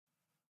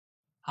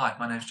Hi,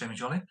 my name is Jamie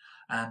Jolly,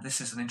 and this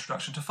is an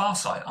introduction to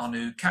FARSIGHT, our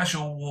new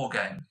casual war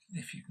game,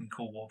 if you can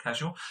call war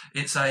casual.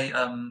 It's a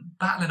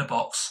battle in a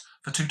box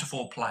for 2 to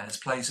 4 players,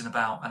 plays in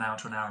about an hour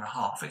to an hour and a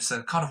half. It's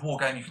a kind of war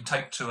game you can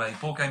take to a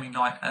board gaming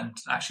night and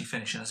actually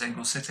finish in a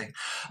single sitting.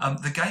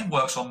 The game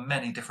works on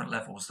many different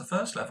levels. The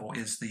first level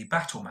is the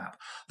battle map.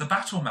 The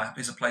battle map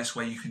is a place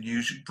where you can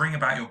bring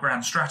about your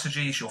grand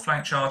strategies, your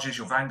flank charges,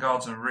 your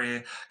vanguards and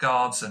rear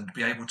guards, and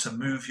be able to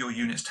move your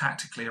units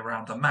tactically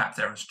around the map.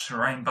 There is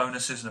terrain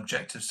bonuses and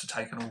objectives to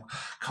take and all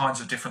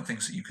kinds of different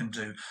things that you can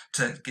do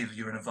to give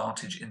you an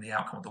advantage in the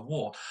outcome of the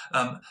war.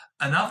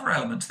 Another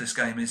element to this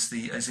game is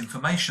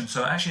information.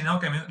 So actually in our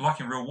game,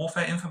 like in real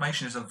warfare,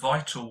 information is a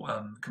vital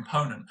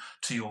component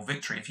to your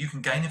victory. If you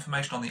can gain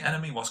information on the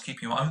enemy whilst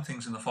keeping your own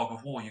things in the fog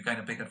of war, you gain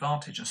a big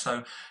advantage. And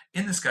so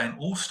in this game,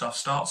 all stuff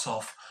starts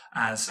off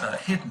as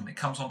hidden. It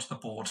comes onto the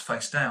board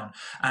face down,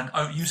 and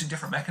using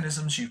different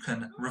mechanisms you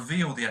can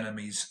reveal the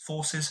enemy's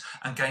forces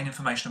and gain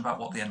information about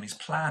what the enemy's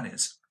plan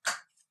is.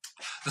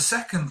 The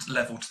second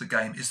level to the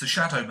game is the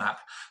shadow map.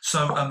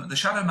 So the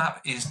shadow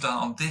map is done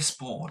on this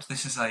board.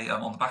 This is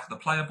on the back of the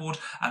player board,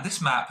 and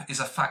this map is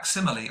a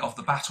facsimile of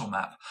the battle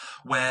map,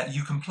 where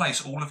you can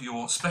place all of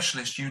your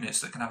specialist units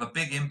that can have a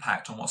big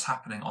impact on what's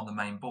happening on the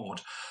main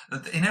board.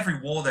 In every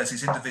war, there's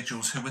these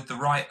individuals who, with the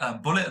right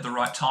bullet at the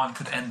right time,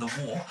 could end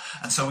the war.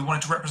 And so we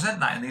wanted to represent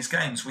that in these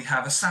games. We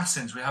have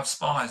assassins, we have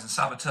spies and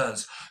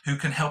saboteurs who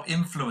can help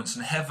influence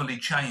and heavily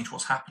change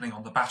what's happening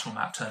on the battle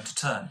map turn to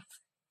turn.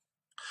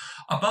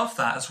 Above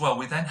that as well,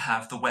 we then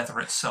have the weather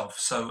itself.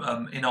 So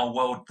in our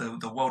world,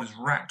 the world is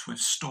racked with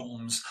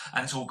storms,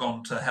 and it's all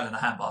gone to hell in a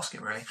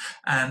handbasket, really.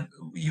 And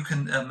you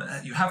can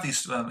you have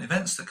these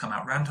events that come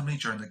out randomly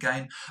during the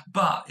game.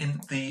 But in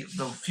the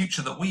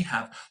future that we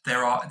have,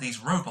 there are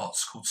these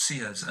robots called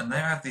seers, and they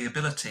have the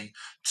ability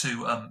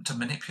to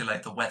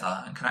manipulate the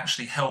weather and can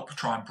actually help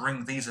try and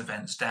bring these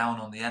events down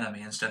on the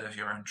enemy instead of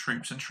your own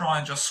troops, and try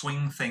and just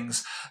swing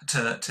things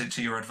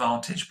to your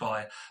advantage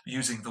by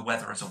using the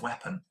weather as a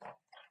weapon.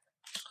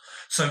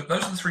 So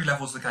those are the 3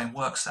 levels the game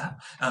works at.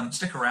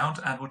 Stick around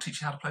and we'll teach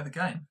you how to play the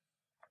game.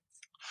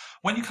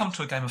 When you come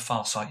to a game of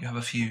FARSIGHT, you have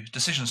a few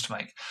decisions to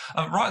make.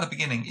 Right at the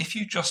beginning, if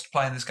you just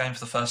play in this game for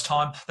the first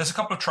time, there's a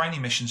couple of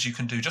training missions you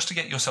can do just to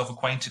get yourself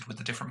acquainted with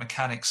the different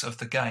mechanics of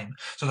the game.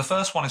 So the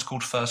first one is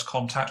called First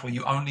Contact, where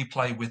you only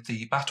play with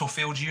the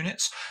battlefield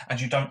units and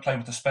you don't play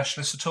with the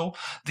specialists at all.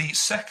 The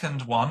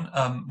second one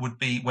would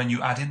be when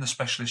you add in the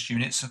specialist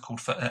units,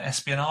 called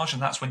Espionage,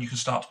 and that's when you can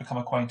start to become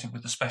acquainted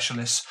with the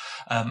specialists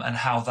and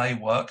how they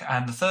work.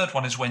 And the third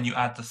one is when you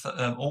add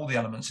all the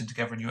elements in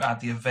together and you add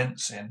the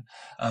events in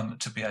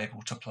to be able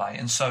to play.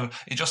 And so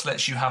it just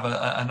lets you have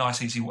a nice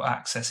easy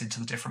access into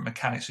the different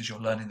mechanics as you're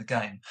learning the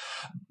game.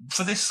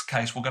 For this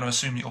case, we're going to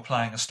assume that you're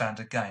playing a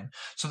standard game.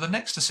 So the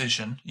next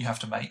decision you have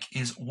to make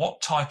is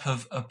what type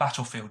of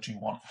battlefield you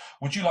want.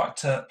 Would you like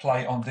to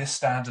play on this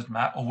standard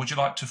map, or would you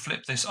like to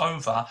flip this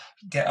over,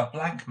 get a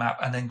blank map,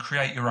 and then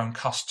create your own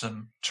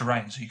custom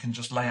terrain? So you can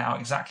just lay it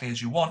out exactly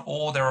as you want,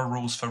 or there are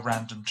rules for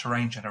random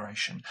terrain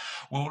generation.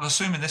 We'll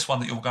assume in this one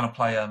that you're going to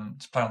play on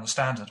the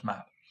standard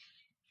map.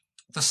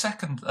 The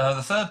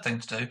third thing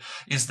to do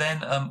is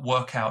then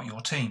work out your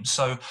team.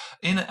 So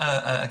in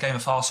a game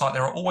of FARSIGHT,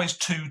 there are always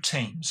 2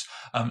 teams.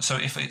 So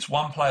if it's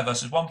 1 player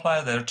versus 1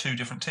 player, there are 2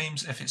 different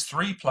teams. If it's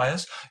 3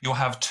 players, you'll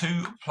have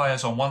 2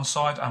 players on one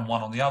side and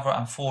 1 on the other,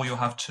 and 4 you'll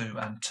have 2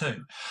 and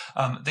 2.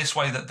 This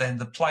way that then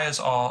the players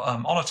are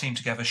on a team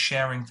together,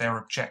 sharing their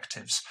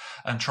objectives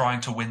and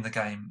trying to win the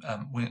game,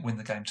 win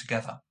the game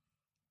together.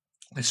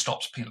 This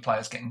stops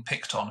players getting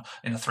picked on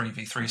in a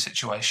 3v3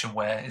 situation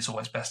where it's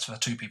always best for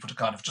 2 people to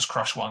kind of just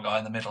crush one guy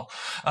in the middle.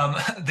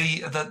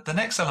 The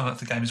next element of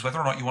the game is whether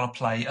or not you want to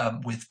play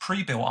with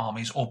pre-built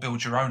armies or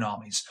build your own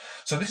armies.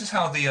 So this is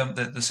how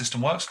the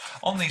system works.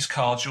 On these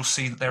cards, you'll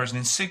see that there is an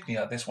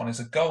insignia. This one is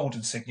a gold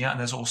insignia, and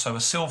there's also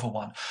a silver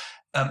one.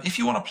 If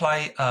you want to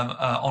play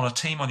on a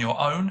team on your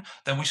own,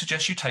 then we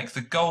suggest you take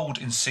the gold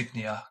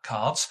insignia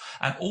cards,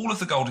 and all of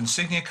the gold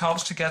insignia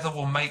cards together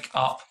will make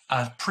up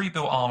a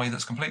pre-built army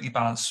that's completely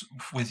balanced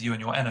with you and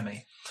your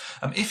enemy.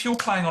 If you're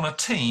playing on a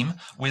team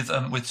with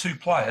 2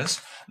 players,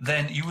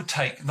 then you would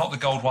take not the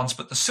gold ones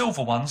but the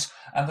silver ones,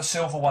 and the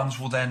silver ones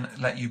will then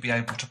let you be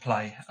able to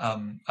play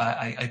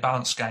a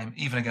balanced game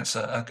even against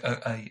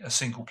a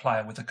single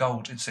player with the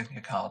gold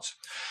insignia cards.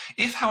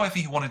 If, however,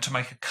 you wanted to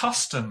make a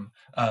custom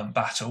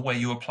battle where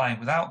you were playing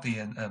without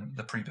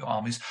the pre-built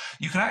armies,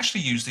 you can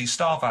actually use these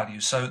star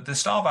values. So the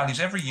star values,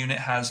 every unit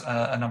has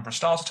a number of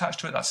stars attached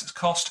to it. That's its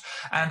cost,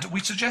 and we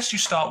suggest you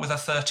start with a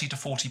 30 to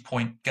 40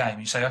 point game.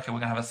 You say, okay, we're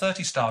going to have a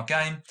 30-star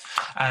game,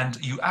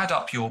 and you add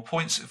up your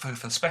points for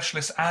the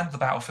specialists and the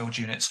battlefield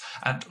units,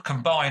 and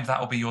combined that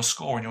will be your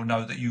score, and you'll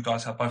know that you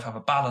guys both have a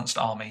balanced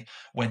army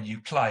when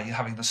you play,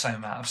 having the same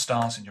amount of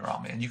stars in your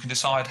army. And you can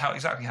decide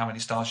exactly how many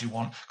stars you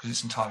want, because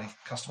it's entirely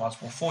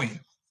customizable for you.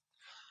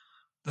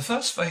 The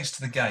first phase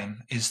to the game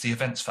is the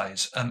events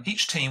phase.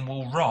 Each team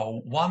will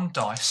roll 1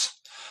 dice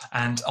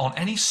and on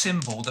any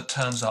symbol that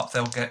turns up,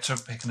 they'll get to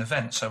pick an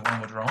event. So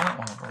one would roll that,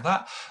 one would roll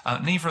that.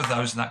 Neither of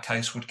those in that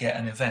case would get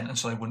an event, and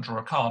so they wouldn't draw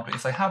a card. But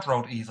if they had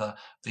rolled either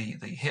the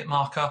hit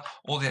marker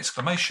or the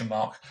exclamation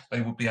mark,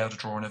 they would be able to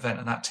draw an event,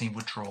 and that team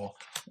would draw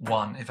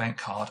one event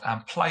card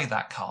and play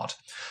that card.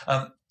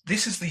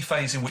 This is the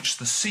phase in which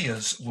the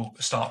seers will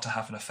start to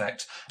have an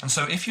effect. And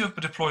so if you have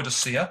deployed a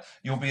seer,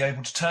 you'll be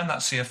able to turn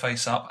that seer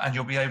face up, and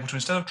you'll be able to,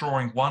 instead of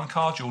drawing one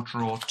card, you'll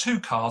draw two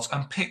cards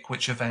and pick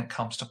which event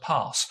comes to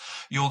pass.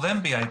 You'll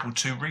then be able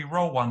to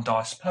re-roll one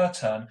dice per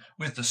turn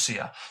with the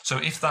seer. So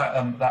if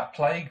that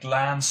plague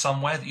lands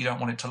somewhere that you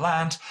don't want it to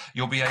land,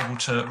 you'll be able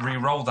to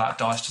re-roll that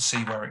dice to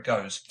see where it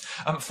goes.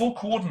 For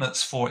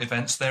coordinates for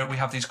events, there we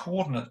have these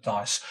coordinate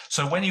dice.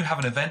 So when you have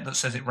an event that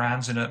says it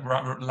lands in a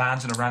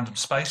random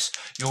space,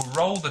 you'll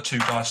roll the two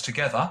dice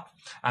together,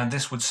 and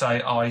this would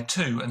say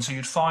I2, and so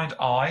you'd find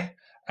I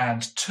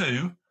and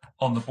 2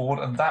 on the board,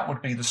 and that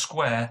would be the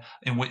square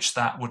in which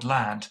that would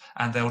land,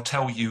 and they'll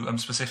tell you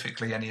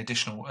specifically any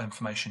additional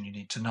information you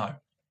need to know.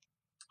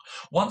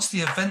 Once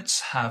the events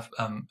have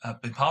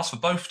been passed for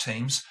both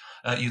teams,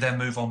 you then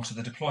move on to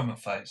the deployment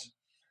phase.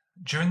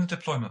 During the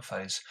deployment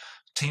phase,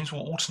 teams will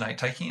alternate,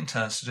 taking it in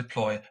turns to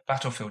deploy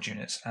battlefield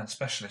units and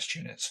specialist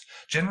units.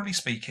 Generally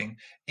speaking,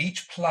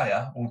 each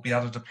player will be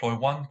able to deploy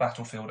one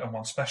battlefield and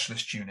one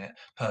specialist unit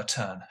per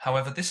turn.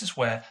 However, this is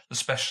where the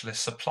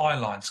specialist supply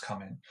lines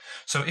come in.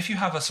 So if you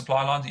have a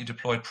supply line that you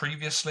deployed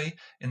previously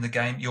in the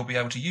game, you'll be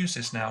able to use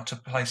this now to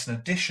place an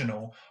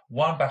additional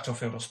one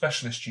battlefield or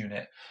specialist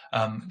unit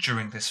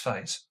during this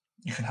phase.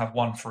 You can have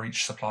one for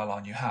each supply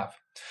line you have.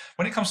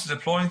 When it comes to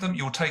deploying them,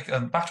 you'll take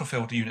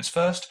battlefield units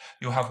first.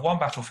 You'll have one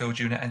battlefield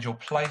unit, and you'll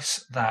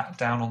place that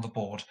down on the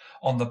board,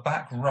 on the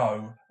back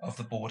row of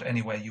the board,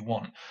 anywhere you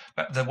want.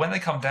 But when they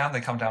come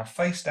down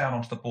face down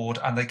onto the board,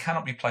 and they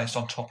cannot be placed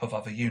on top of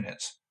other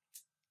units.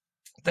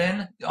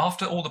 Then,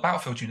 after all the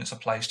battlefield units are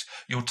placed,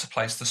 you'll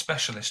place the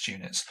specialist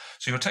units.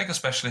 So you'll take a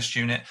specialist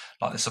unit,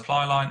 like the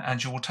supply line,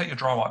 and you will take your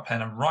dry white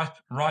pen and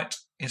write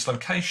its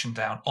location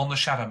down on the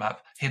shadow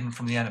map, hidden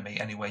from the enemy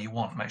anywhere you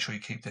want. Make sure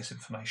you keep this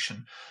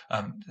information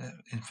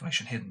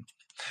hidden.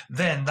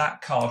 Then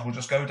that card will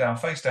just go down,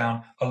 face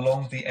down,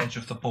 along the edge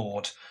of the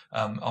board,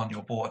 on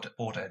your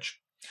board edge.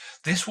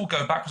 This will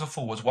go backwards and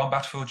forwards, one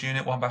battlefield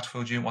unit,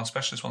 one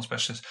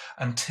specialist,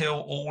 until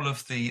all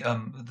of the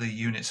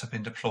units have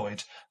been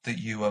deployed that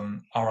you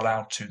are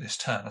allowed to this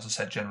turn. As I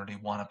said, generally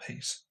one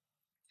apiece.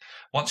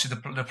 Once the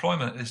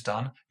deployment is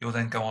done, you'll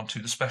then go on to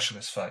the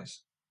specialist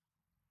phase.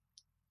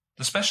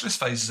 The specialist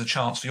phase is a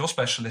chance for your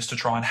specialist to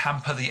try and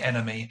hamper the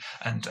enemy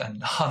and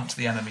hunt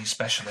the enemy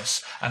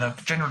specialists, and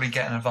generally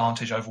get an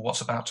advantage over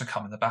what's about to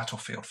come in the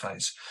battlefield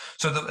phase.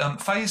 So the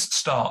phase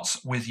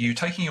starts with you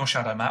taking your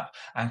shadow map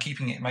and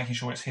making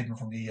sure it's hidden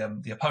from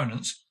the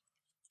opponents.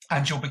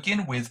 And you'll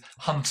begin with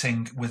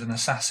hunting with an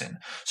assassin.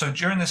 So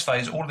during this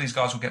phase, all of these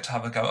guys will get to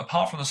have a go,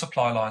 apart from the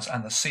supply lines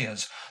and the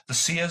seers. The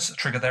seers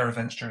trigger their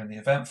events during the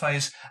event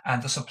phase,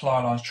 and the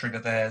supply lines trigger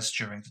theirs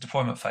during the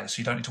deployment phase. So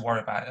you don't need to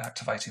worry about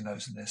activating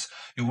those in this.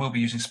 You will be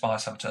using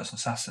spies, saboteurs, and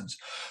assassins.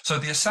 So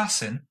the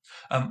assassin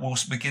will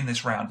begin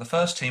this round. The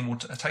first team will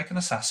take an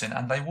assassin,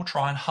 and they will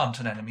try and hunt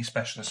an enemy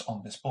specialist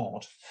on this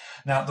board.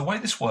 Now, the way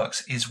this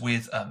works is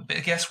with a bit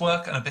of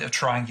guesswork and a bit of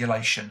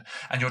triangulation,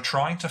 and you're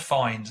trying to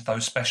find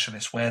those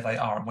specialists where they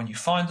are, and when you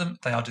find them,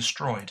 they are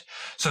destroyed.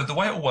 So the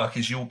way it will work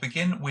is you'll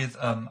begin with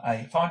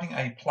finding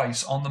a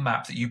place on the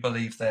map that you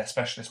believe their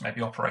specialist may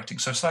be operating.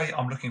 So say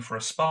I'm looking for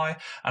a spy,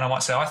 and I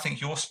might say, I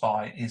think your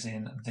spy is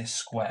in this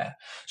square.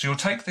 So you'll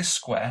take this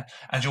square,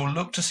 and you'll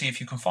look to see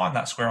if you can find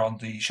that square on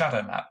the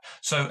shadow map.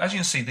 So as you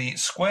can see, the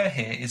square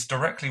here is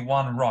directly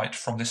one right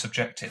from this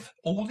objective.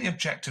 All the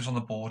objectives on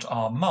the board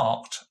are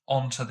marked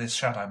onto this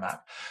shadow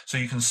map. So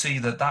you can see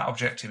that that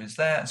objective is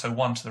there, and so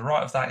one to the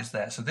right of that is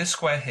there. So this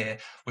square here,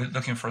 we're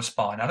looking for a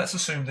spy. Now let's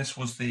assume this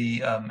was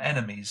the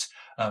enemy's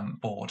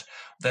board.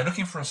 They're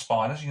looking for a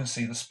spy, and as you can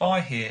see, the spy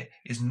here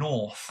is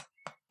north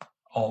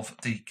of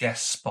the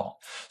guest spot.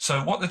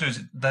 So what they do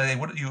is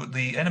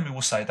the enemy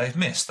will say they've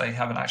missed, they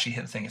haven't actually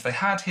hit the thing. If they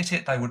had hit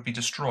it, they would be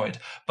destroyed.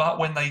 But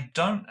when they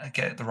don't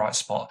get the right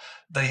spot,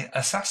 the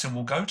assassin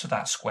will go to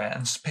that square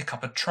and pick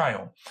up a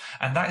trail,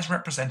 and that is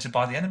represented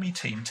by the enemy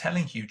team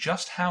telling you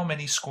just how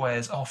many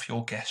squares off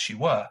your guess you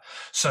were.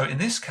 So in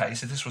this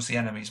case, if this was the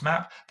enemy's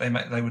map, they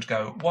would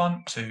go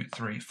 1, 2,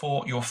 3,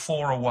 4. You're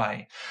 4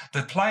 away.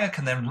 The player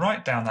can then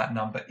write down that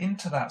number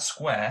into that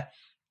square,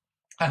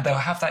 and they'll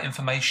have that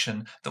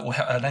information that will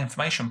have an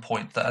information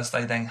point that, as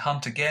they then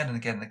hunt again and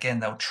again and again,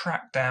 they'll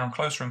track down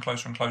closer and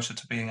closer and closer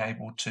to being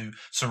able to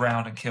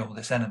surround and kill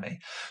this enemy.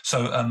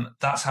 So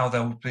that's how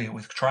they'll be,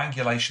 with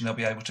triangulation, they'll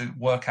be able to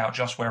work out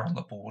just where on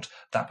the board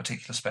that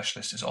particular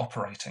specialist is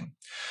operating.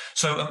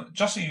 So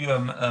just so you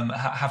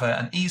have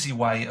an easy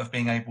way of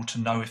being able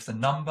to know if the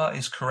number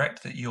is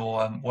correct that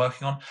you're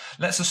working on,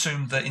 let's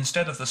assume that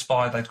instead of the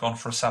spy, they'd gone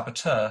for a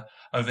saboteur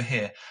over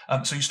here.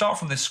 So you start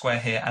from this square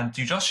here, and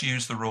you just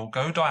use the rule,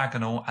 go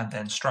diagonal and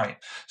then straight.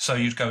 So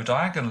you'd go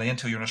diagonally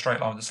until you're in a straight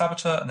line with the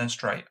saboteur, and then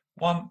straight.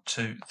 1,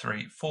 2,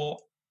 3, 4,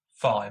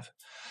 5.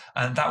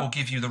 And that will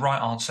give you the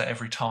right answer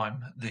every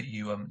time that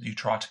you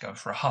try to go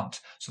for a hunt.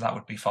 So that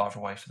would be 5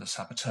 away for the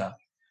saboteur.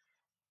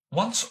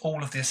 Once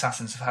all of the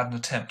assassins have had an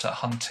attempt at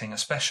hunting a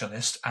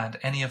specialist, and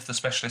any of the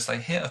specialists they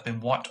hit have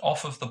been wiped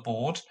off of the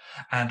board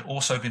and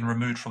also been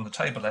removed from the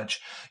table edge,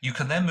 you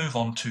can then move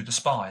on to the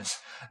spies.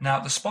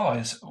 Now, the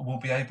spies will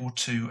be able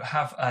to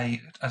have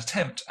an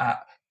attempt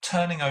at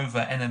turning over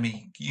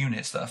enemy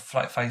units that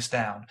are face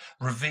down,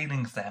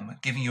 revealing them,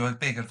 giving you a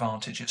big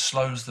advantage. It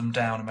slows them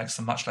down and makes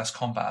them much less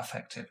combat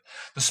effective.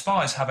 The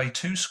spies have a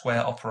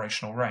 2-square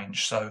operational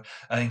range, so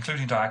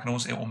including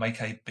diagonals, it will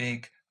make a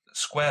big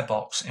square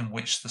box in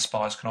which the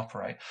spies can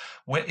operate.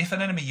 Where if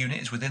an enemy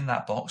unit is within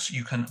that box,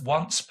 you can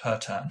once per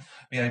turn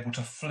be able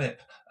to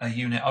flip a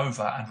unit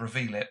over and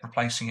reveal it,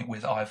 replacing it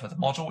with either the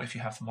model if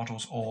you have the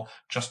models, or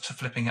just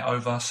flipping it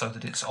over so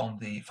that it's on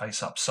the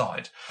face-up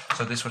side.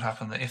 So this would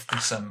happen that if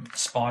this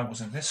spy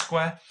was in this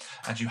square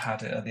and you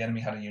had the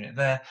enemy had a unit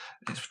there,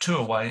 it's 2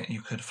 away,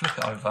 you could flip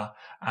it over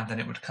and then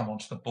it would come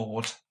onto the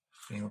board,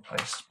 being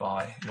replaced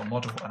by your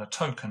model and a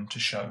token to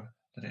show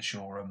that it's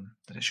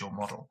your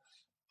model.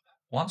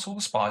 Once all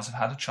the spies have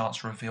had a chance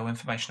to reveal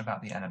information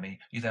about the enemy,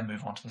 you then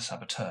move on to the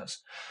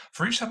saboteurs.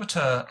 For each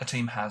saboteur a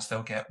team has,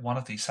 they'll get 1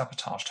 of these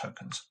sabotage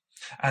tokens.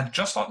 And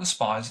just like the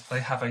spies,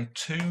 they have a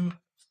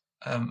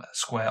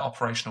 2-square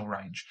operational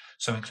range.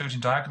 So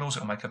including diagonals,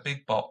 it'll make a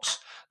big box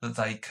that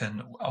they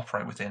can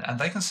operate within, and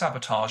they can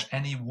sabotage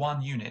any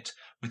 1 unit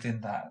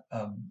within that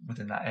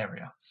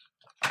area.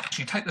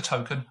 So you take the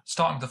token,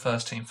 starting with the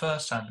first team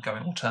first and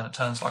going alternate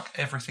turns like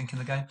everything in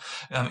the game,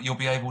 you'll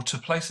be able to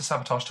place the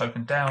sabotage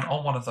token down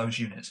on one of those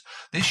units.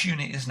 This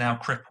unit is now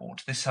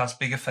crippled. This has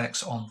big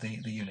effects on the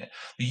unit.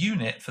 The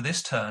unit for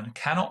this turn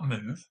cannot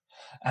move,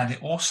 and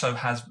it also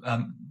has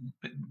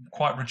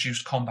quite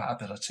reduced combat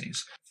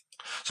abilities.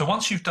 So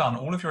once you've done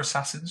all of your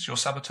assassins, your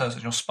saboteurs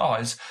and your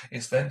spies,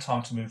 it's then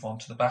time to move on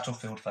to the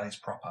battlefield phase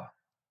proper.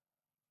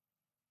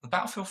 The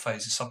battlefield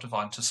phase is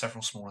subdivided into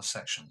several smaller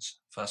sections.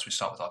 First we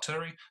start with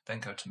artillery, then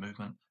go to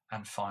movement,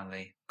 and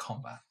finally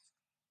combat.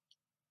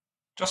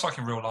 Just like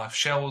in real life,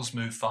 shells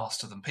move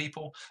faster than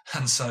people,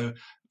 and so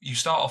you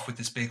start off with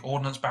this big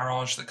ordnance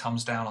barrage that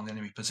comes down on the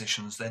enemy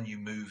positions, then you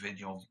move in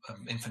your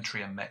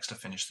infantry and mechs to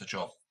finish the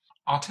job.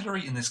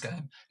 Artillery in this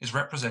game is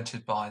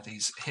represented by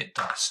these hit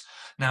dice.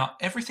 Now,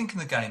 everything in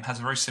the game has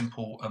a very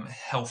simple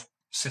health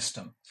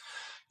system.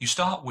 You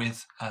start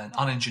with an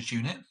uninjured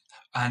unit,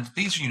 and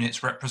these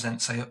units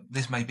represent, say,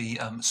 this may be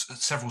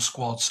several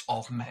squads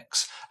of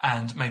mechs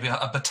and maybe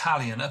a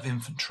battalion of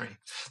infantry.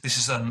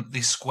 This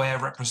square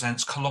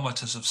represents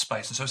kilometres of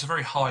space, and so it's a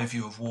very high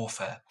view of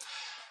warfare.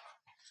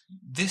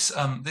 This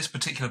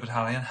particular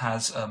battalion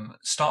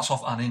starts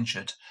off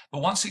uninjured,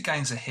 but once it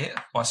gains a hit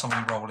by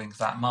somebody rolling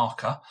that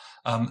marker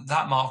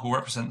will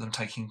represent them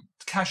taking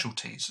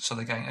casualties. So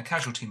they gain a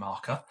casualty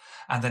marker,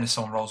 and then if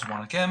someone rolls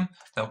 1 again,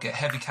 they'll get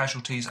heavy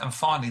casualties, and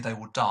finally they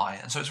will die.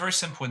 And so it's very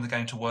simple in the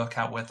game to work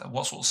out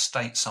what sort of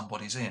state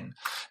somebody's in.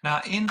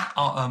 Now, in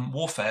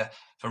warfare,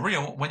 for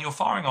real, when you're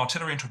firing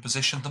artillery into a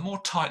position, the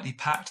more tightly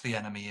packed the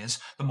enemy is,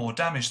 the more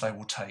damage they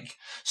will take.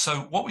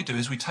 So what we do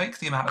is we take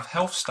the amount of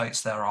health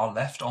states there are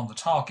left on the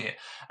target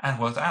and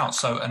work that out.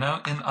 So an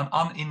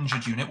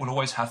uninjured unit will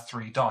always have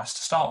 3 dice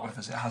to start with,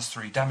 as it has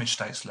 3 damage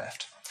states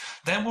left.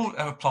 Then we'll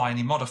apply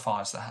any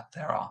modifiers that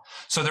there are.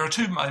 So there are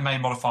 2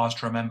 main modifiers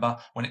to remember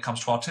when it comes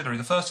to artillery.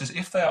 The first is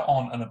if they are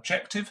on an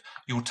objective,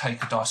 you'll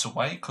take a dice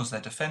away because they're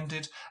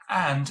defended.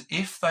 And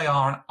if they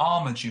are an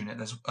armoured unit,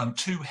 there's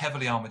 2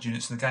 heavily armoured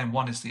units in the game.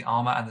 One is the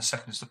armour and the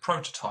second is the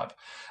prototype.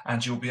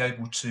 And you'll be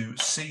able to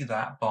see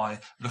that by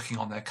looking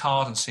on their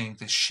card and seeing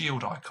this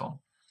shield icon.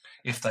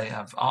 If they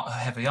have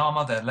heavy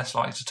armour, they're less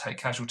likely to take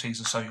casualties,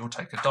 and so you'll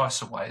take a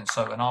dice away. And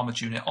so an armoured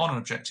unit on an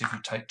objective, you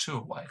take 2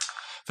 away.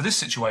 For this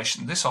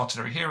situation, this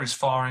artillery here is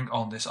firing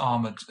on this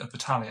armoured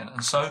battalion,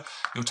 and so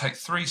you'll take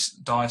 3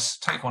 dice,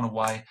 take 1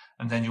 away,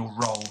 and then you'll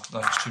roll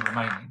those 2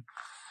 remaining.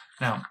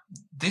 Now,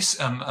 this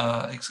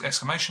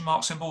exclamation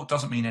mark symbol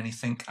doesn't mean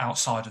anything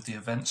outside of the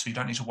event, so you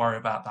don't need to worry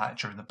about that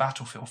during the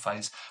battlefield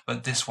phase,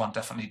 but this one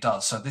definitely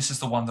does. So this is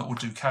the one that will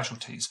do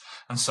casualties.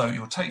 And so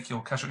you'll take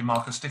your casualty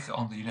marker, stick it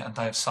on the unit, and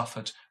they have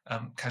suffered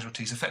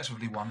casualties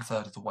effectively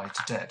 1/3 of the way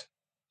to dead.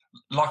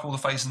 Like all the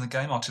phases in the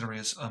game, artillery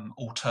is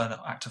alternate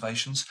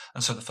activations,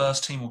 and so the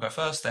first team will go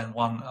first, then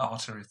one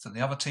artillery from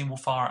the other team will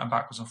fire, and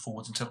backwards and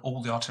forwards until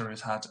all the artillery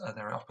has had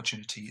their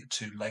opportunity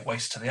to lay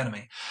waste to the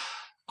enemy.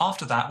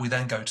 After that, we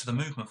then go to the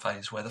movement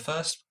phase, where the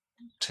first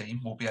team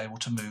will be able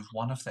to move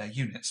 1 of their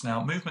units.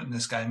 Now, movement in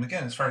this game,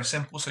 again, is very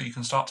simple, so you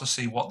can start to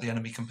see what the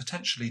enemy can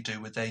potentially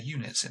do with their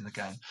units in the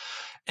game.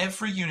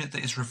 Every unit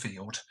that is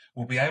revealed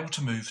will be able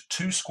to move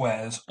 2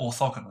 squares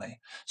orthogonally.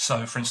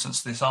 So, for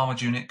instance, this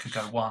armoured unit could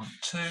go 1,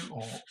 2,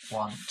 or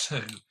 1,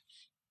 2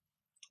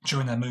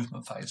 during their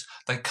movement phase.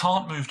 They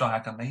can't move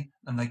diagonally,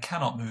 and they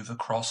cannot move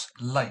across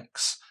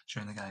lakes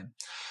during the game.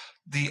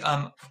 The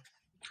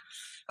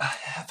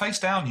face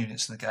down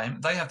units in the game,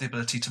 they have the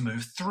ability to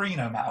move 3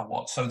 no matter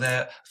what. So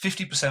they're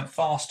 50%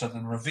 faster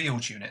than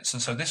revealed units.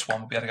 And so this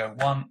one will be able to go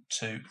 1,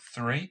 2,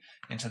 3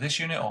 into this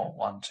unit, or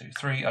 1, 2,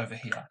 3 over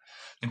here.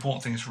 The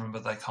important thing is to remember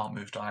they can't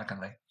move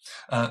diagonally.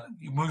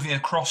 Moving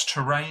across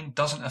terrain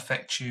doesn't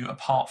affect you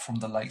apart from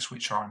the lakes,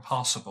 which are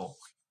impassable.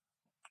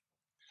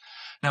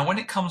 Now, when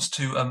it comes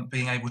to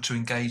being able to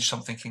engage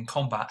something in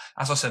combat,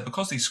 as I said,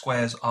 because these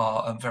squares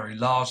are very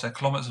large, they're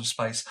kilometres of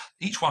space,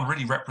 each one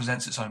really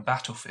represents its own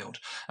battlefield.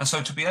 And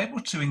so to be able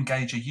to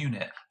engage a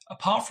unit,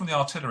 apart from the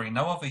artillery,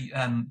 no other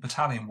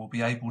battalion will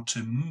be able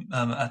to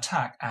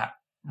attack at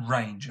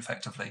range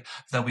effectively.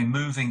 They'll be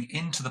moving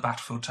into the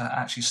battlefield to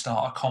actually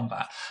start a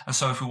combat. And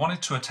so if we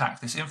wanted to attack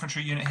this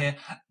infantry unit here,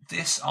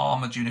 this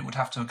armoured unit would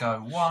have to go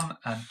 1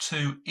 and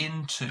 2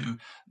 into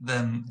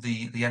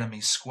the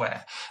enemy's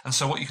square. And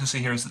so what you can see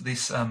here is that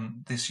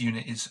this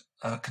unit is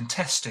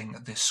contesting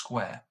this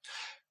square.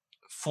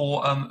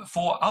 For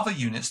other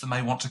units that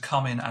may want to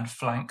come in and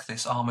flank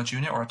this armoured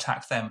unit or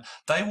attack them,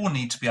 they will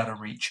need to be able to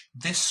reach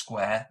this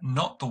square,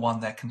 not the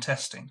one they're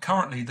contesting.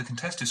 Currently, the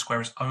contested square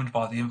is owned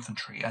by the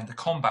infantry, and the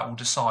combat will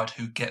decide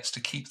who gets to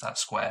keep that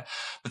square.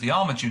 But the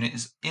armoured unit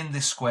is in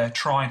this square,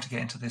 trying to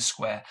get into this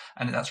square,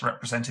 and that's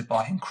represented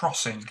by him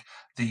crossing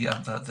the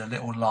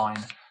little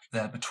line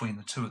there between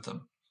the two of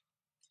them.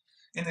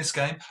 In this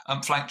game,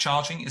 flank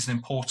charging is an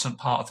important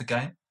part of the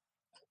game.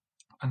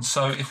 And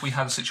so if we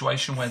had a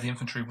situation where the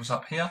infantry was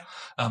up here,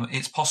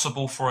 it's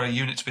possible for a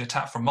unit to be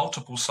attacked from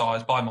multiple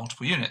sides by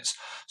multiple units.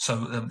 So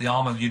the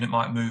armoured unit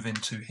might move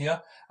into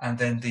here, and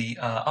then the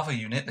other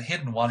unit, the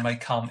hidden one, may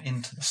come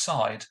into the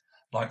side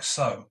like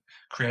so,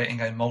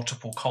 creating a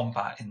multiple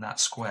combat in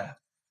that square.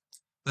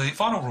 The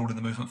final rule in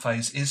the movement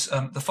phase is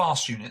the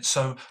fast units.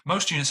 So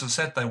most units, as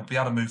I said, they will be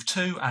able to move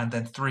 2 and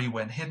then 3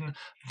 when hidden.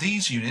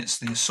 These units,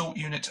 the assault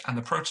unit and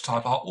the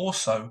prototype, are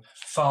also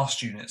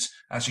fast units,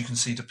 as you can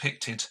see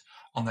depicted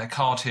on their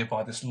card here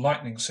by this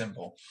lightning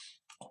symbol.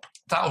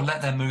 That will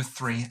let them move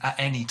 3 at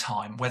any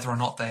time, whether or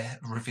not they're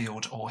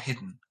revealed or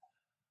hidden.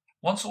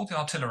 Once all the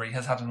artillery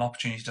has had an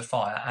opportunity to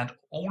fire and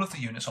all of the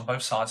units on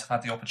both sides have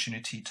had the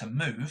opportunity to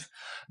move,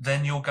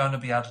 then you're going to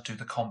be able to do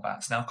the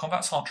combats. Now,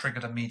 combats aren't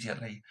triggered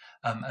immediately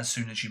as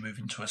soon as you move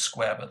into a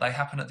square, but they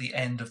happen at the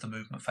end of the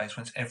movement phase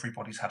once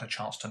everybody's had a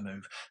chance to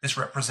move. This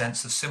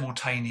represents the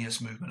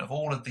simultaneous movement of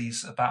all of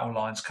these battle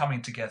lines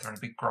coming together in a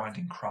big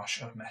grinding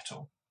crush of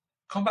metal.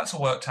 Combats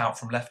are worked out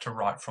from left to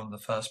right from the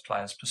first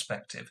player's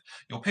perspective.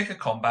 You'll pick a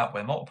combat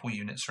where multiple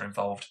units are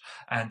involved,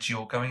 and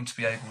you're going to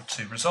be able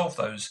to resolve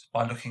those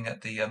by looking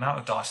at the amount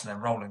of dice and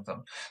then rolling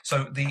them.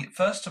 So the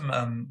first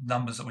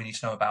numbers that we need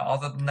to know about are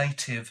the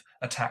native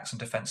attacks and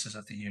defences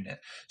of the unit.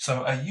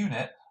 So a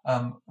unit,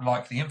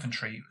 like the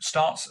infantry,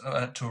 starts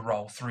to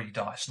roll 3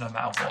 dice, no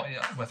matter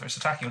what, whether it's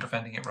attacking or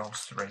defending, it rolls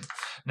 3.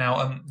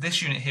 Now,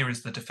 this unit here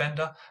is the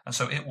defender, and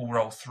so it will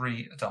roll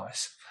 3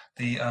 dice.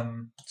 The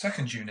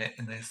second unit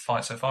in the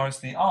fight so far is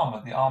the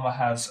armour. The armour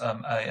has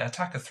an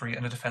attack of 3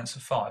 and a defence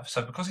of 5.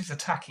 So because he's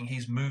attacking,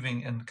 he's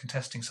moving and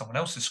contesting someone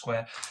else's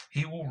square,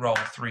 he will roll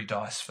 3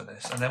 dice for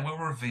this. And then we'll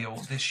reveal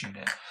this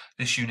unit.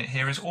 This unit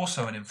here is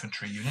also an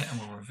infantry unit, and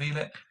we'll reveal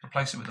it,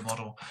 replace it with the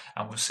model,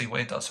 and we'll see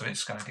what it does. So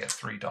it's going to get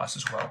 3 dice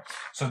as well.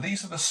 So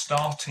these are the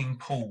starting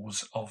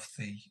pools of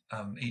the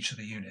each of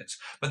the units.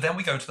 But then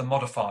we go to the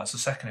modifiers, the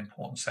second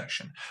important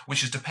section,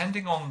 which is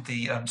depending on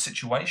the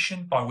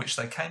situation by which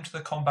they came to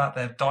the combat,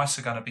 their dice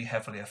are going to be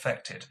heavily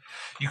affected.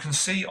 You can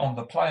see on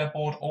the player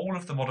board, all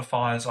of the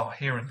modifiers are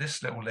here in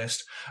this little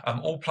list,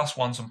 all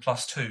 +1s and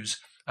 +2s,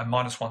 and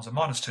 -1s and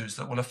 -2s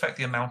that will affect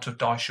the amount of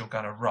dice you're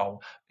going to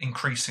roll,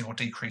 increasing or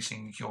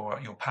decreasing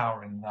your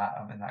power in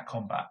that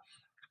combat.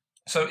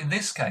 So in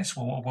this case,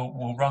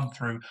 we'll run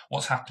through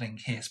what's happening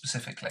here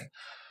specifically.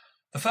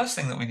 The first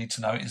thing that we need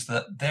to know is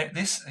that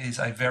this is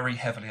a very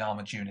heavily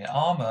armoured unit.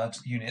 Armoured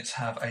units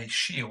have a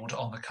shield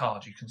on the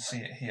card, you can see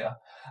it here,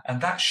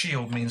 and that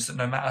shield means that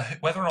no matter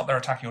whether or not they're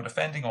attacking or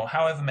defending, or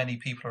however many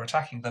people are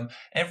attacking them,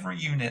 every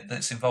unit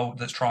that's involved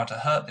that's trying to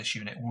hurt this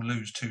unit will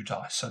lose 2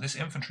 dice. So this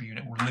infantry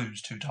unit will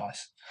lose 2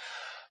 dice.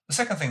 The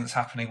second thing that's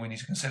happening we need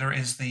to consider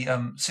is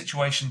the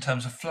situation in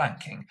terms of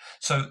flanking.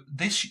 So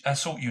this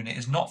assault unit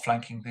is not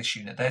flanking this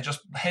unit. They're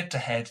just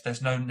head-to-head.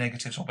 There's no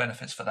negatives or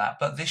benefits for that,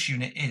 but this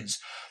unit is.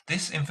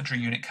 This infantry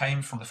unit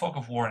came from the fog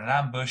of war in an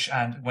ambush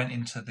and went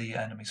into the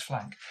enemy's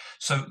flank.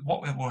 So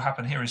what will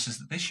happen here is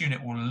that this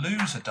unit will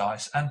lose a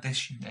dice and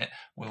this unit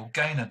will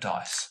gain a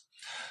dice.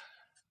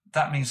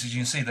 That means, as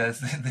you can see,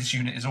 this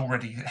unit is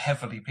already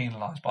heavily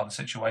penalised by the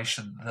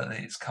situation that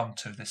it's come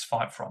to this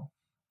fight from.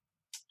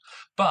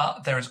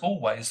 But there is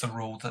always the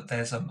rule that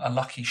there's a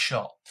lucky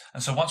shot.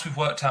 And so once we've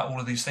worked out all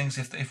of these things,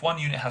 if one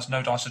unit has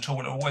no dice at all,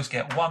 it'll always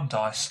get 1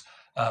 dice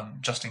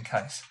just in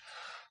case.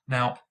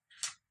 Now,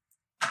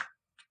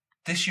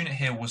 this unit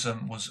here was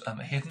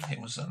hidden.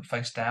 It was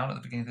face down at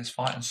the beginning of this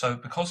fight. And so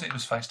because it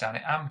was face down,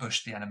 it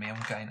ambushed the enemy and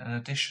will gain an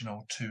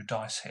additional 2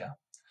 dice here.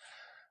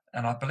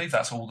 And I believe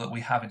that's all that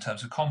we have in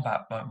terms of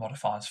combat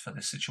modifiers for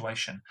this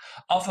situation.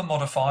 Other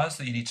modifiers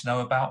that you need to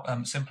know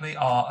about simply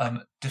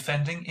are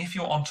defending. If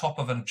you're on top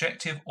of an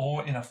objective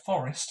or in a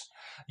forest,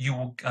 you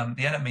will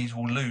the enemies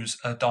will lose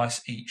a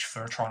dice each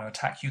for trying to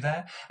attack you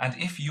there. And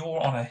if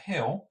you're on a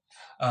hill,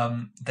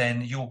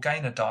 then you'll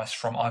gain a dice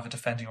from either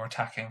defending or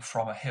attacking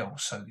from a hill.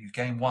 So you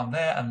gain one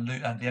there, and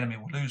the enemy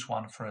will lose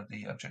one for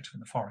the objective in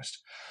the forest.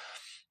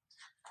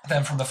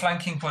 Then from the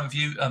flanking point of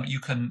view, you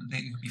can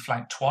be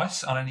flanked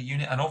twice on any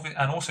unit, and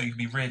also you can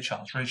be rear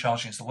charged. Rear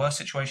charging is the worst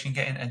situation you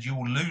get in, and you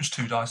will lose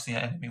 2 dice, the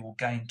enemy will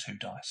gain 2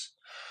 dice.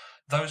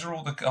 Those are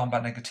all the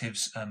combat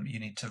negatives you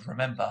need to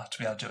remember to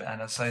be able to do it.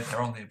 And as I say,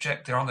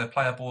 they're on the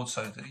player board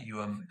so that you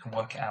can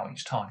work it out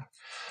each time.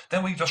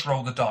 Then we just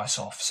roll the dice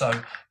off.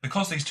 So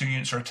because these 2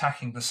 units are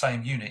attacking the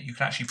same unit, you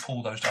can actually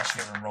pull those dice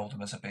together and roll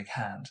them as a big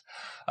hand.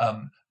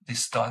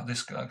 This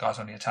guy's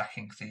only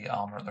attacking the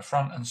armor at the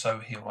front, and so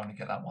he'll only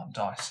get that 1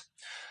 dice.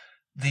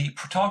 The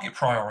target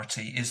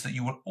priority is that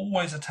you will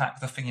always attack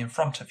the thing in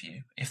front of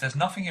you. If there's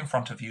nothing in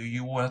front of you,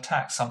 you will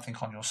attack something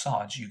on your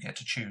sides. You get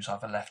to choose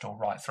either left or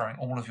right, throwing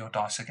all of your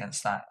dice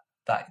against that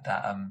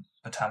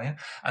battalion.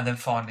 And then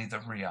finally the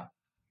rear.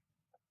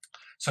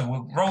 So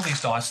we'll roll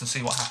these dice and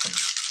see what happens.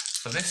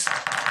 So this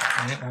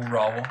unit will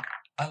roll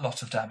a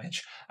lot of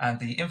damage, and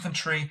the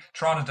infantry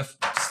trying to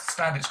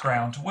stand its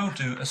ground will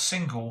do a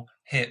single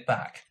hit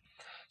back.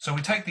 So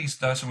we take these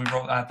dice and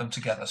we add them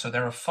together. So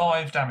there are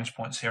 5 damage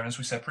points here, and as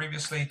we said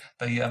previously,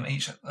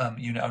 each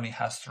unit only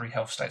has 3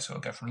 health states, so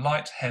it'll go from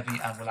light, heavy,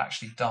 and will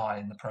actually die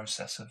in the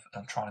process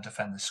of trying to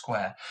defend this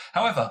square.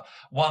 However,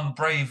 one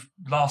brave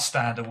last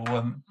stander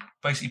will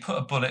basically put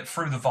a bullet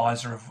through the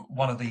visor of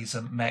one of these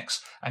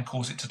mechs and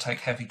cause it to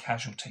take heavy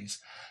casualties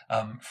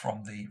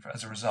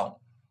as a result.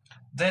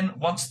 Then,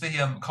 once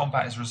the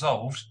combat is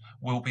resolved,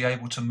 we'll be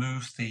able to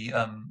move the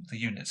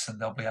units, and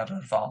they'll be able to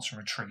advance and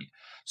retreat.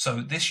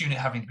 So this unit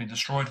having been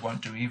destroyed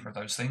won't do either of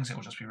those things, it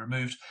will just be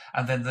removed,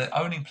 and then the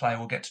owning player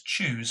will get to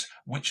choose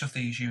which of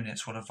these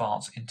units will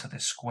advance into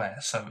this square.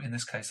 So in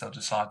this case, they'll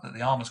decide that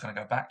the armor is going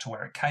to go back to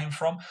where it came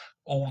from.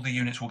 All the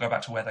units will go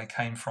back to where they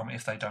came from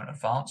if they don't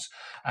advance,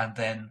 and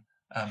then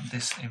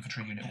this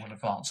infantry unit will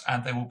advance,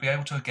 and they will be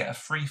able to get a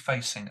free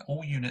facing.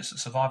 All units that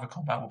survive a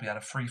combat will be able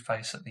to free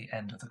face at the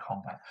end of the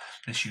combat,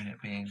 this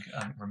unit being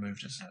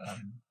removed as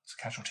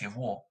a casualty of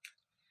war.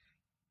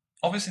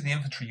 Obviously, the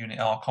infantry unit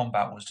in our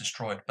combat was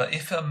destroyed, but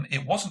if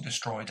it wasn't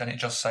destroyed and it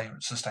just, say,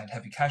 sustained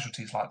heavy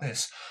casualties like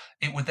this,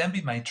 it would then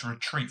be made to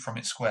retreat from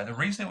its square. The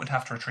reason it would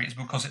have to retreat is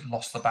because it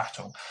lost the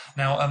battle.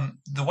 Now,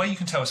 the way you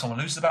can tell if someone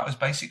loses the battle is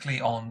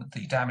basically on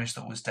the damage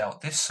that was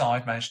dealt. This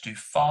side managed to do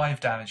 5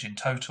 damage in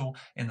total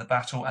in the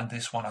battle, and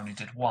this one only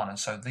did 1, and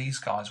so these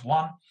guys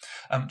won.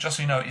 Just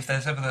so you know, if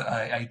there's ever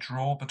a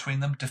draw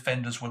between them,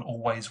 defenders will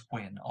always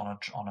win on a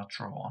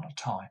draw, on a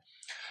tie.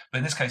 But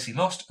in this case, he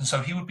lost, and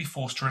so he would be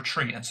forced to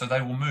retreat, and so they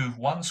will move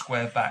 1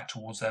 square back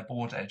towards their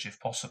board edge if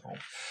possible.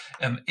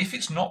 If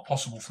it's not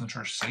possible for them to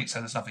retreat, so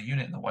there's another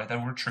unit in the way, they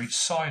will retreat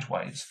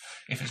sideways.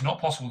 If it's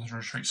not possible to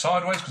retreat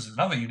sideways because there's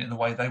another unit in the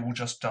way, they will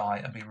just die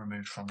and be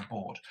removed from the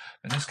board.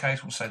 In this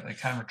case, we'll say they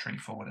can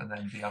retreat forward, and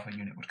then the other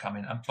unit would come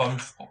in, and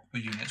both the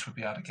units would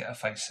be able to get a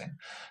facing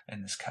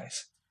in this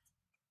case.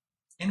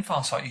 In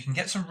FARSIGHT, you can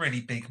get some really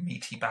big,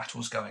 meaty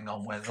battles going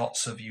on where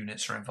lots of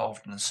units are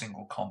involved in a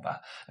single combat.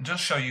 And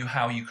just show you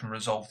how you can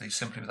resolve these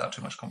simply without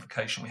too much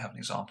complication, we have an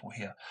example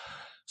here.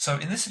 So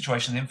in this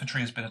situation, the infantry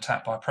has been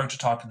attacked by a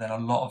prototype, and then a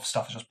lot of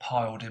stuff is just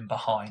piled in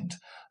behind,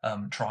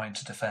 trying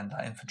to defend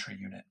that infantry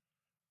unit.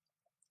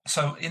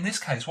 So in this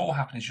case, what will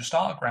happen is you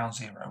start at ground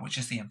 0, which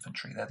is the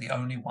infantry. They're the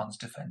only ones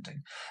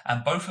defending.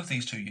 And both of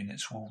these 2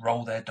 units will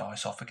roll their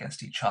dice off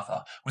against each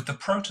other, with the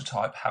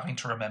prototype having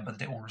to remember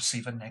that it will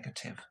receive a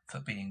negative for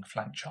being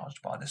flank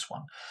charged by this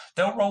one.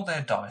 They'll roll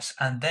their dice,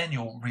 and then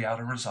you'll be able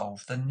to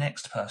resolve the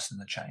next person in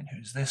the chain,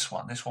 who's this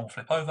one. This one will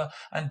flip over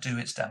and do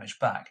its damage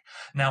back.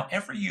 Now,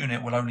 every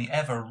unit will only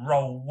ever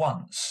roll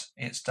once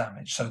its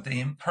damage, so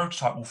the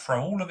prototype will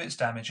throw all of its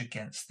damage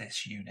against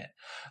this unit.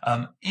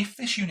 If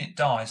this unit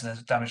dies and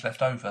there's damage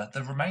left over,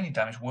 the remaining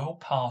damage will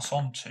pass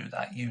on to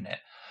that unit.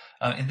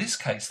 In this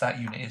case, that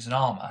unit is an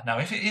armor. Now,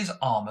 if it is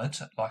armored,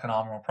 like an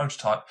armor or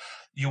prototype,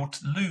 you'll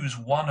lose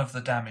one of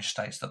the damage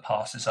states that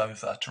passes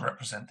over to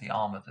represent the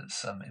armor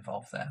that's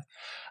involved there.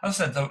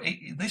 As I said, though,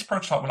 this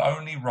prototype will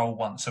only roll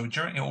once, so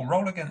it will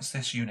roll against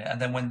this unit,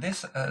 and then when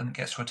this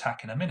gets to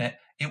attack in a minute,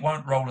 it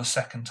won't roll a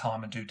second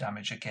time and do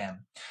damage again.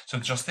 So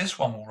just this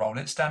one will roll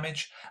its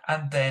damage,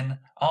 and then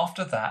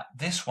after that,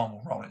 this one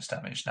will roll its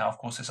damage. Now, of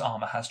course, this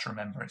armor has to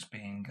remember it's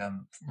being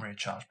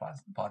recharged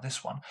by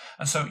this one.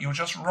 And so you'll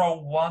just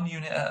roll 1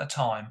 unit at a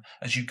time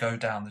as you go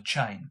down the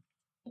chain.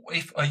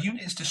 If a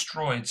unit is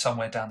destroyed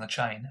somewhere down the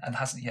chain and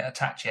hasn't yet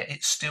attacked yet,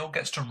 it still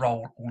gets to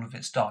roll all of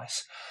its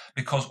dice,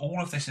 because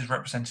all of this is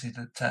represented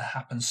to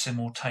happen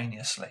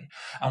simultaneously.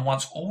 And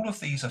once all of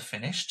these are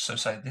finished, so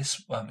say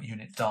this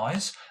unit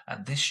dies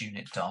and this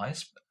unit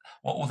dies,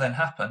 what will then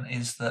happen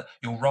is that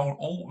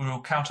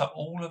you'll count up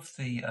all of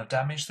the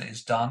damage that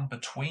is done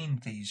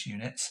between these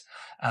units,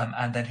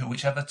 and then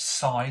whichever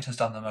side has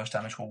done the most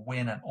damage will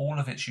win, and all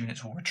of its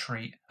units will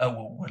retreat,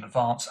 will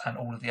advance, and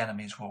all of the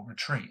enemies will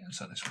retreat. And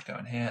so this would go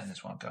in here, and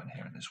this one would go in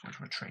here, and this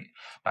would retreat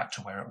back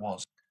to where it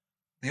was.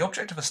 The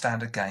object of a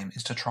standard game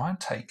is to try and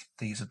take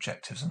these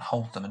objectives and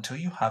hold them until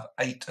you have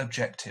 8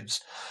 objectives.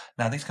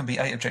 Now these can be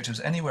 8 objectives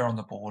anywhere on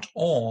the board,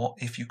 or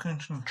if you can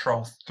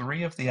control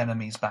 3 of the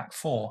enemy's back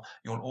 4,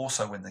 you'll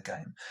also win the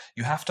game.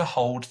 You have to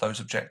hold those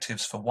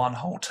objectives for one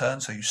whole turn,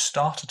 so you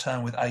start a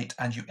turn with 8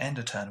 and you end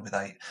a turn with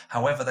 8.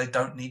 However, they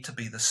don't need to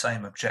be the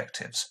same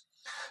objectives.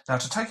 Now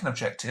to take an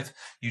objective,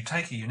 you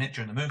take a unit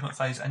during the movement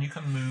phase and you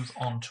can move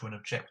on to an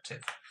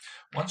objective.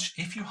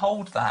 If you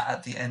hold that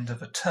at the end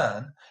of a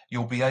turn,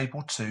 you'll be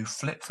able to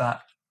flip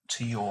that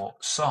to your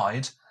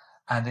side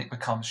and it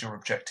becomes your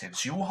objective.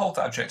 So you will hold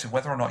that objective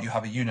whether or not you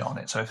have a unit on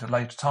it. So if at a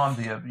later time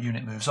the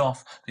unit moves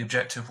off, the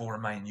objective will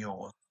remain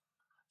yours.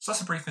 So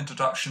that's a brief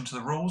introduction to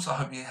the rules. I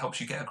hope it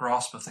helps you get a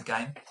grasp of the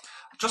game.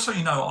 Just so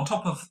you know, on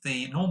top of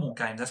the normal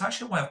game, there's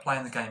actually a way of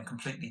playing the game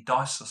completely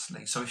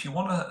dicelessly. So if you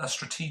want a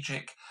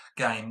strategic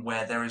game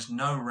where there is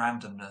no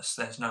randomness,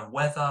 there's no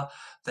weather,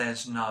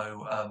 there's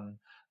no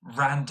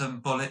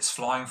random bullets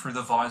flying through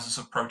the visors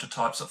of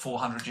prototypes at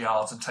 400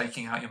 yards and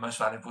taking out your most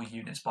valuable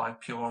units by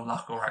pure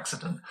luck or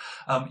accident.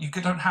 You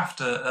don't have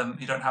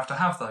to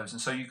have those,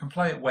 and so you can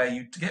play it where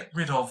you get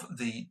rid of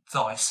the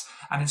dice,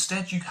 and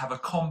instead you have a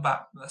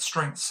combat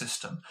strength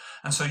system.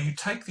 And so you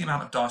take the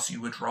amount of dice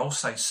you would roll,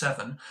 say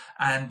 7,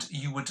 and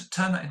you would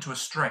turn that into a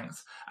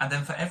strength. And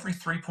then for every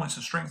 3 points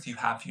of strength you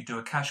have, you do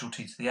a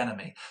casualty to the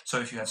enemy.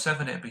 So if you had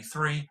 7, it'd be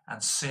 3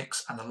 and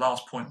 6, and the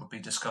last point would be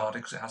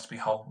discarded because it has to be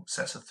whole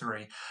sets of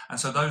 3. And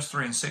so those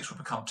 3 and 6 will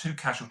become 2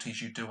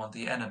 casualties you do on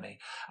the enemy.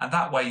 And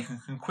that way you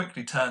can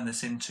quickly turn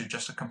this into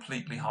just a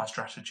completely high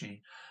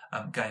strategy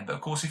game. But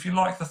of course, if you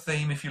like the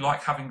theme, if you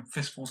like having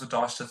fistfuls of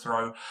dice to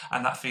throw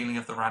and that feeling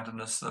of the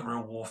randomness that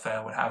real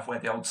warfare would have, where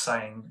the old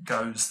saying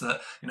goes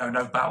that,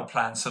 no battle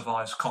plan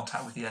survives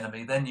contact with the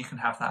enemy, then you can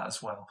have that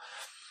as well.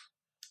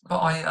 But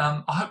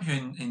I hope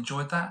you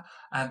enjoyed that,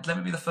 and let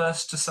me be the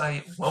first to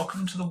say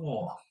welcome to the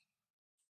war.